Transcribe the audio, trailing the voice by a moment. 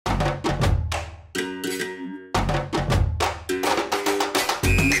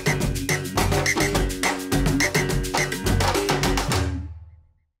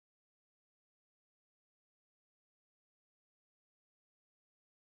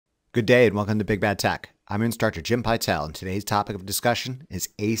Good day and welcome to Big Bad Tech. I'm your instructor Jim Pytel, and today's topic of discussion is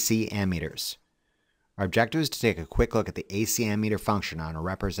AC ammeters. Our objective is to take a quick look at the AC ammeter function on a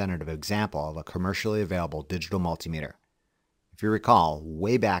representative example of a commercially available digital multimeter. If you recall,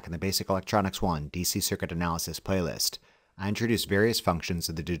 way back in the Basic Electronics 1 DC Circuit Analysis playlist, I introduced various functions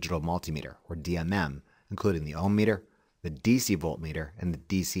of the digital multimeter, or DMM, including the ohm meter, the DC voltmeter, and the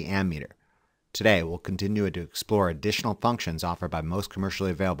DC ammeter. Today, we'll continue to explore additional functions offered by most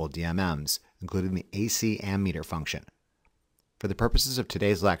commercially available DMMs, including the AC ammeter function. For the purposes of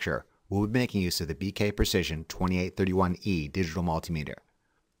today's lecture, we'll be making use of the B&K Precision2831E digital multimeter.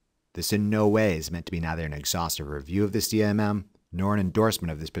 This in no way is meant to be neither an exhaustive review of this DMM, nor an endorsement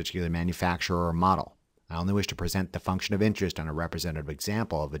of this particular manufacturer or model. I only wish to present the function of interest on a representative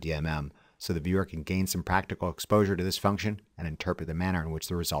example of a DMM so the viewer can gain some practical exposure to this function and interpret the manner in which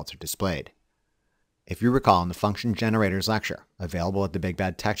the results are displayed. If you recall in the function generators lecture, available at the Big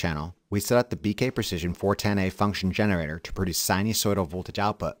Bad Tech channel, we set up the B&K Precision410A function generator to produce sinusoidal voltage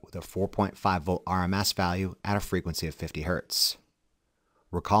output with a 4.5 volt RMS value at a frequency of 50 Hz.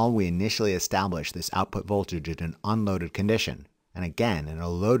 Recall we initially established this output voltage in an unloaded condition, and again in a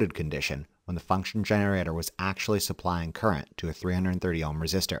loaded condition when the function generator was actually supplying current to a 330 ohm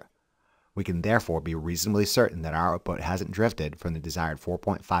resistor. We can therefore be reasonably certain that our output hasn't drifted from the desired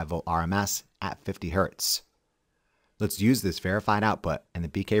 4.5 volt RMS at 50 Hz. Let's use this verified output and the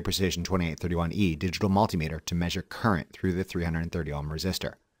B&K Precision2831E digital multimeter to measure current through the 330 ohm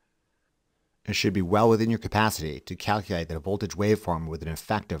resistor. It should be well within your capacity to calculate that a voltage waveform with an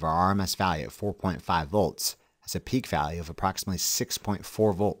effective or RMS value of 4.5 volts has a peak value of approximately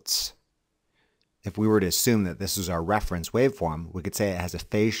 6.4 volts. If we were to assume that this is our reference waveform, we could say it has a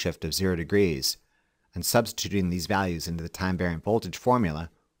phase shift of 0 degrees, and substituting these values into the time-varying voltage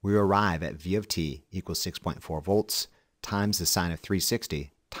formula, we arrive at V of t equals 6.4 volts times the sine of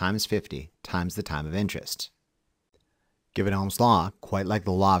 360 times 50 times the time of interest. Given Ohm's law, quite like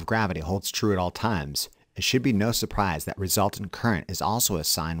the law of gravity holds true at all times, it should be no surprise that resultant current is also a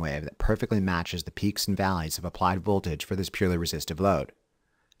sine wave that perfectly matches the peaks and valleys of applied voltage for this purely resistive load.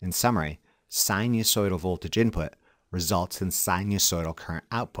 In summary, sinusoidal voltage input results in sinusoidal current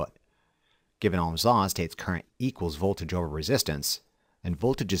output. Given Ohm's law states current equals voltage over resistance, and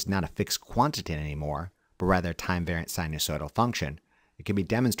voltage is not a fixed quantity anymore, but rather a time-variant sinusoidal function, it can be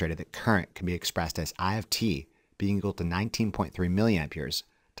demonstrated that current can be expressed as I of t being equal to 19.3 milliamperes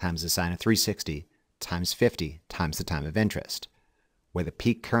times the sine of 360 times 50 times the time of interest, where the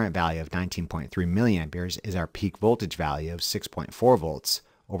peak current value of 19.3 milliamperes is our peak voltage value of 6.4 volts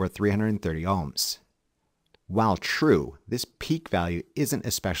over 330 ohms. While true, this peak value isn't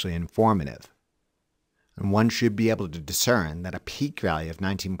especially informative, and one should be able to discern that a peak value of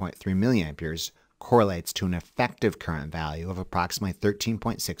 19.3 milliamperes correlates to an effective current value of approximately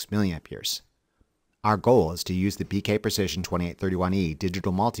 13.6 milliamperes. Our goal is to use the B&K Precision2831E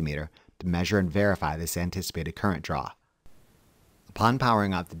digital multimeter to measure and verify this anticipated current draw. Upon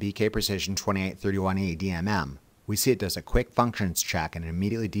powering up the B&K Precision2831E DMM, we see it does a quick functions check and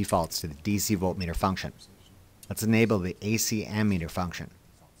immediately defaults to the DC voltmeter function. Let's enable the AC ammeter function.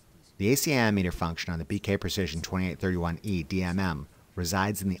 The AC ammeter function on the B&K Precision2831E DMM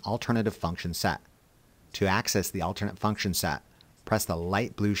resides in the alternative function set. To access the alternate function set, press the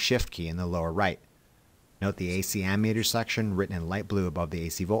light blue shift key in the lower right. Note the AC ammeter section written in light blue above the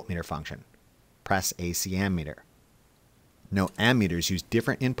AC voltmeter function. Press AC ammeter. Note ammeters use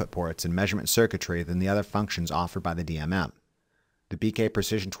different input ports and measurement circuitry than the other functions offered by the DMM. The B&K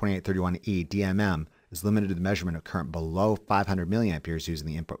Precision2831E DMM is limited to the measurement of current below 500 milliamperes using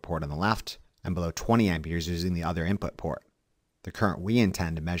the input port on the left and below 20 amperes using the other input port. The current we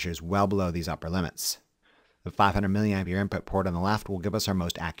intend to measure is well below these upper limits. The 500 milliampere input port on the left will give us our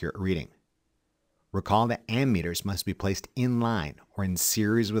most accurate reading. Recall that ammeters must be placed in line or in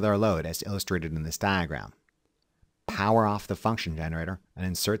series with our load as illustrated in this diagram. Power off the function generator and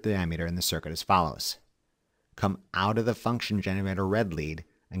insert the ammeter in the circuit as follows. Come out of the function generator red lead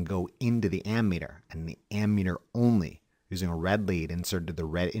and go into the ammeter and the ammeter only using a red lead inserted to the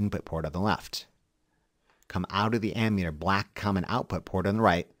red input port on the left. Come out of the ammeter black common output port on the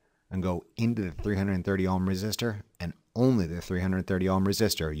right and go into the 330 ohm resistor and only the 330 ohm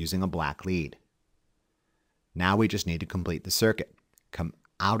resistor using a black lead. Now we just need to complete the circuit. Come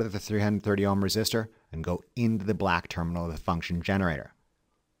out of the 330 ohm resistor and go into the black terminal of the function generator.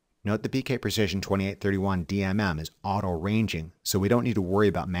 Note the B&K Precision2831 DMM is auto-ranging, so we don't need to worry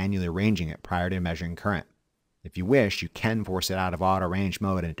about manually ranging it prior to measuring current. If you wish, you can force it out of auto-range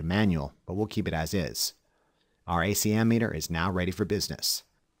mode into manual, but we'll keep it as is. Our AC ammeter is now ready for business.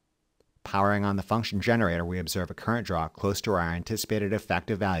 Powering on the function generator, we observe a current draw close to our anticipated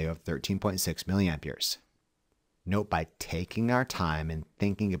effective value of 13.6 milliamperes. Note, by taking our time and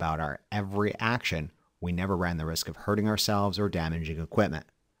thinking about our every action, we never ran the risk of hurting ourselves or damaging equipment.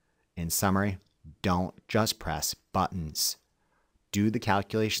 In summary, don't just press buttons. Do the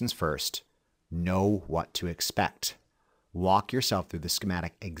calculations first. Know what to expect. Walk yourself through the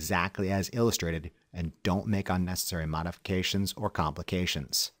schematic exactly as illustrated and don't make unnecessary modifications or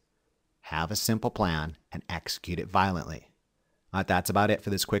complications. Have a simple plan and execute it violently. That's about it for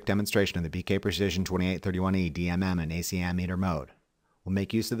this quick demonstration of the B&K Precision2831E DMM and AC ammeter mode. We'll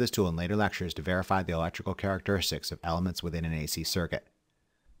make use of this tool in later lectures to verify the electrical characteristics of elements within an AC circuit.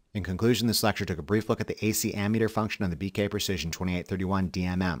 In conclusion, this lecture took a brief look at the AC ammeter function on the B&K Precision2831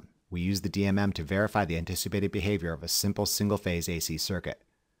 DMM. We used the DMM to verify the anticipated behavior of a simple single-phase AC circuit.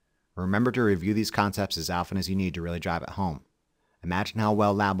 Remember to review these concepts as often as you need to really drive it home. Imagine how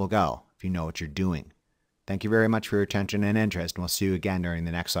well lab will go if you know what you're doing. Thank you very much for your attention and interest, and we'll see you again during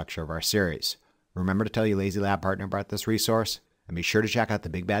the next lecture of our series. Remember to tell your Lazy Lab partner about this resource, and be sure to check out the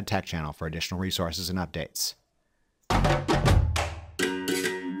Big Bad Tech channel for additional resources and updates.